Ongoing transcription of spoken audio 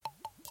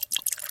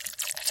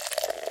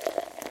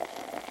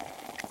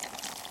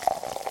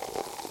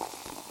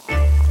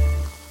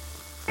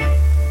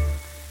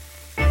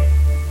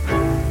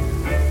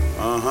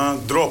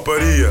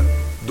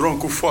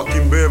Dronco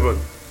fucking bêbado,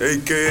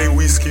 a.k.a.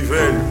 whisky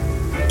velho.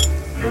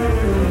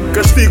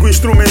 Castigo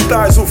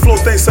instrumentais, o flow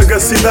tem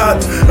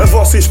sagacidade. A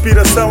vossa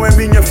inspiração é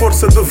minha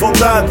força de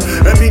vontade.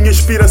 A minha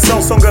inspiração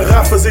são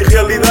garrafas e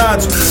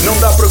realidades. Não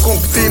dá para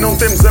competir, não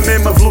temos a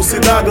mesma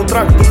velocidade. Eu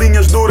trago de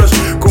linhas duras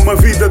como a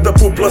vida da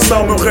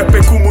população. Meu rap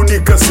é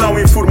comunicação,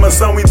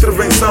 informação,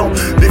 intervenção.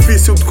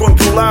 Difícil de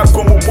controlar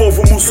como o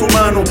povo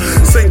muçulmano.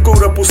 Sem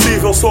cura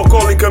possível, sou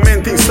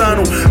alcoolicamente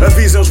insano.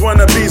 Avisem os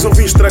wannabes, eu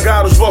vim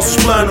estragar os vossos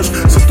planos.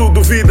 Se tu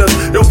duvidas,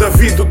 eu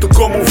davido-te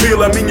como um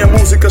vila. A minha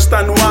música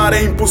está no ar,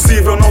 é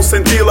impossível não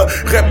senti-la.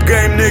 Rap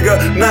game, nigga,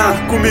 nah,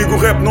 comigo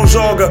rap não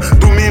joga.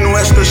 Domino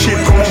esta shit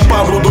como um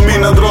Pablo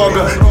domina a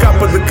droga.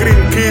 Capa de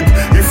crime kid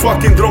e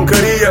fucking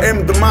droncaria.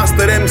 M de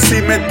master,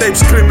 MC, mad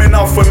tapes,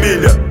 criminal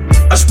família.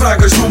 As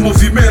pragas do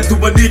movimento,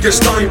 manigas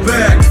estão em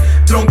back.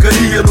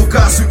 Troncaria,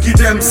 Lucássio,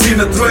 Kid MC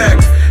na track.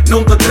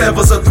 Não te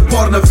atrevas a te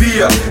pôr na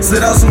via.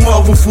 Serás um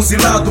alvo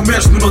fuzilado,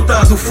 mesmo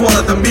notado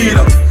fora da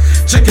mira.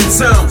 Chicken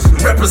sounds,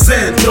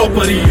 represent,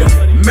 Droparia.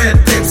 Mad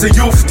tapes e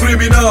youth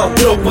criminal,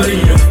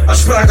 Droparia.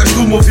 As pragas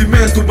do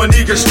movimento,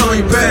 manigas estão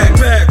em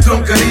back.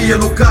 Troncaria,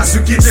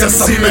 Lucássio, Kid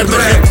MC na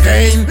track.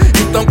 Game,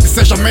 então que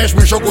seja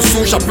mesmo um jogo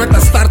sujo. Aperta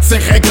start sem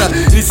regra,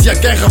 inicia a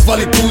guerra,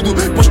 vale tudo.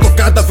 Pois estou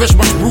cada vez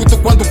mais bruto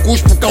quando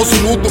cuspo, causo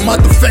luto.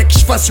 Mato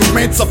facts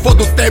facilmente,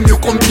 safoda o tema e o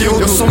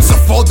conteúdo. Eu sou um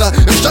safoda,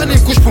 eu já nem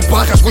cuspo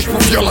barras, cuspo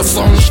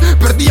violações.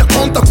 Perdi a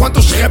conta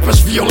quantos rappers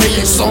violei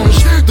em sons.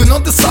 Tu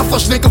não te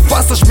safas nem que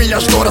faças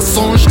milhas de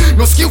orações.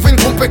 Meu skill vem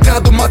com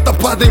pecado, mata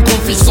pada em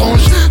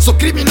confissões. Sou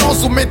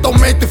criminoso,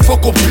 mentalmente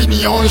foco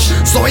opiniões.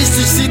 Só é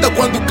suicida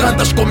quando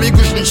cantas comigo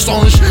os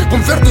sons.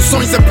 Converto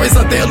sonhos em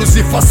pesadelos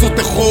e faço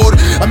terror.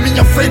 À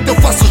minha frente eu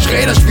faço os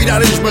reiras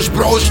virarem os meus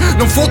bros.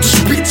 Não vou dos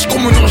beats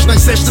como nós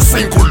nasceste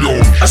sem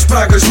colhões. As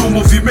pragas do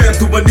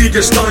movimento,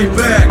 manigas estão em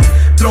back.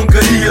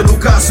 Troncaria,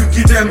 Lucássio,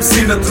 Kid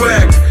MC na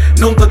track.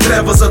 Não te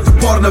atrevas a te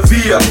pôr na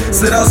via.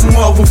 Serás um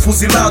alvo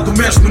fuzilado,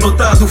 mesmo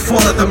notado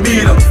fora da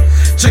mira.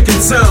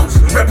 Chicken sounds,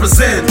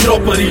 represent,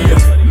 Droparia.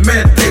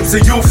 Mad tapes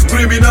e youth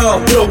criminal,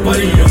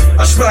 Droparia.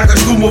 As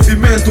pragas do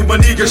movimento,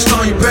 manigas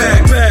estão em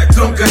back.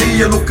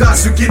 Troncaria,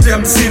 Lucássio, Kid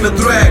MC na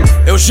track.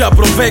 Eu já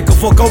provei que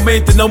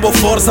vocalmente não vou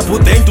força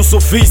potente o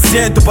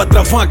suficiente para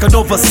travar a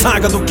nova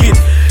saga do Kid.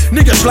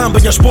 Niggas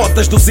lambem as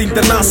botas dos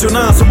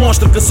internacionais. Eu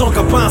mostro que sou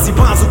capaz e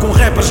baso com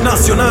rappers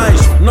nacionais.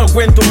 Não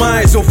aguento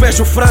mais, eu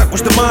vejo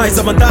fracos demais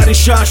a mandarem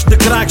chás de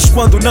craques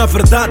quando na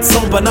verdade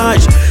são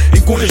banais.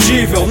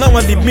 Incorrigível, não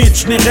há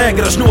limites nem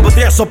regras. Não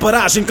obedeço a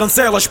paragem,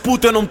 cancelas,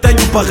 puta, eu não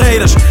tenho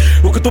barreiras.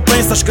 O que tu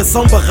pensas que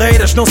são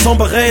barreiras, não são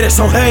barreiras,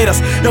 são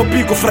reiras. Eu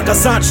pico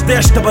fracassados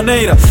desta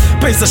maneira.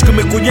 Pensas que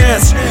me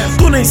conheces,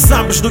 tu nem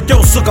sabes do que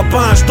eu sou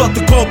capaz. Dou-te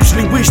golpes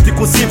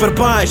linguísticos e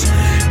verbais.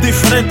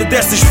 Diferente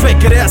desses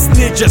fake ass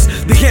niggas,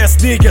 de ass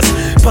niggas.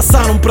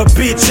 Passaram para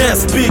bitch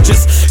ass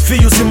bitches.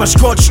 Fios e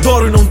mascotes de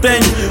ouro e não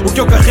tenho. O que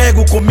eu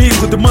carrego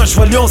comigo de mais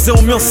valioso é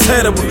o meu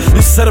cérebro. E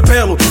o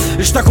cerebelo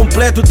está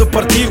completo de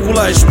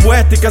partículas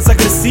poéticas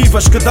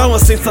agressivas que dão a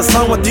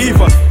sensação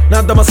ativa.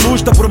 Nada me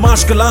assusta por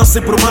mais que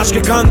lancem, por mais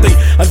que cantem.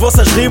 As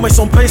vossas rimas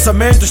são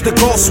pensamentos de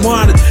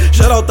Ghost-One.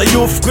 Geralta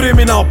youth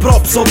criminal,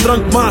 props ou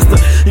drunk master.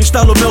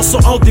 Instalo o meu som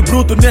alto e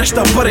bruto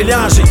nesta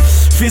aparelhagem.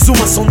 Fiz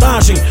uma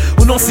sondagem,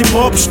 o nosso hip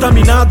hop está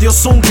minado. Eu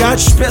sou um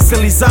gajo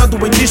especializado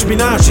em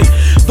desminagem.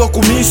 Dou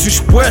comícios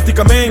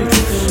poeticamente.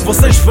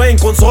 Vocês veem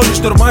com os olhos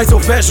normais, eu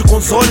vejo com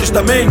os olhos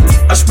da mente.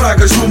 As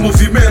pragas do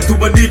movimento,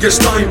 manigas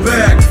estão em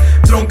back.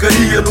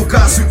 Troncaria,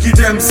 Lucássio, Kid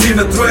MC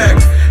na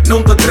track.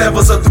 Não te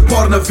atrevas a te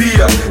pôr na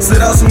via.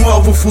 Serás um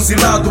alvo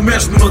fuzilado,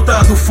 mesmo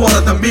notado fora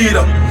da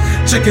mira.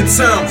 Chicken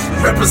sounds,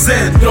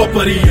 represent,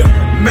 Droparia.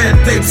 Mad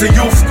tapes e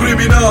youth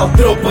criminal,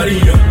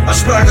 Droparia.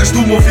 As pragas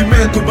do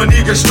movimento,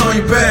 manigas estão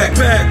em back.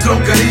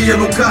 Troncaria,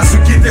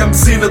 Lucássio, Kid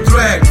MC na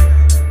track.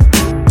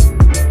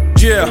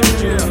 Yeah,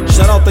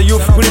 Geralta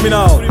Youth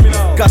Criminal,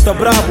 Cata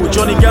Brabo,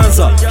 Johnny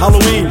Ganza,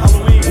 Halloween.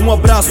 Um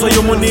abraço aí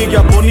ao meu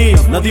nigga Boni,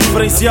 na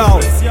diferencial.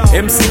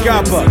 MCK,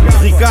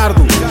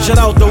 Ricardo,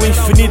 Geralta o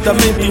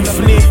infinitamente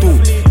infinito.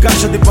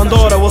 Caixa de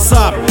Pandora,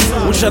 WhatsApp.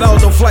 Um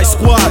Geralta, um Fly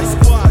Squad.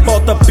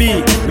 Bota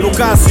P,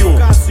 Lucássio.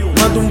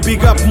 Manda um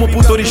big up, meu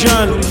puto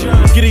original.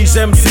 Chris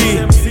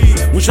MC.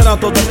 Um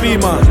Geralta da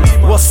Pima.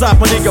 WhatsApp,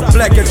 nigga,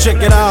 Black and check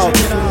it out.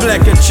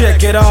 Black and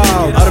check it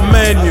out.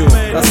 Armênio,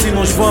 assim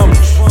nós vamos.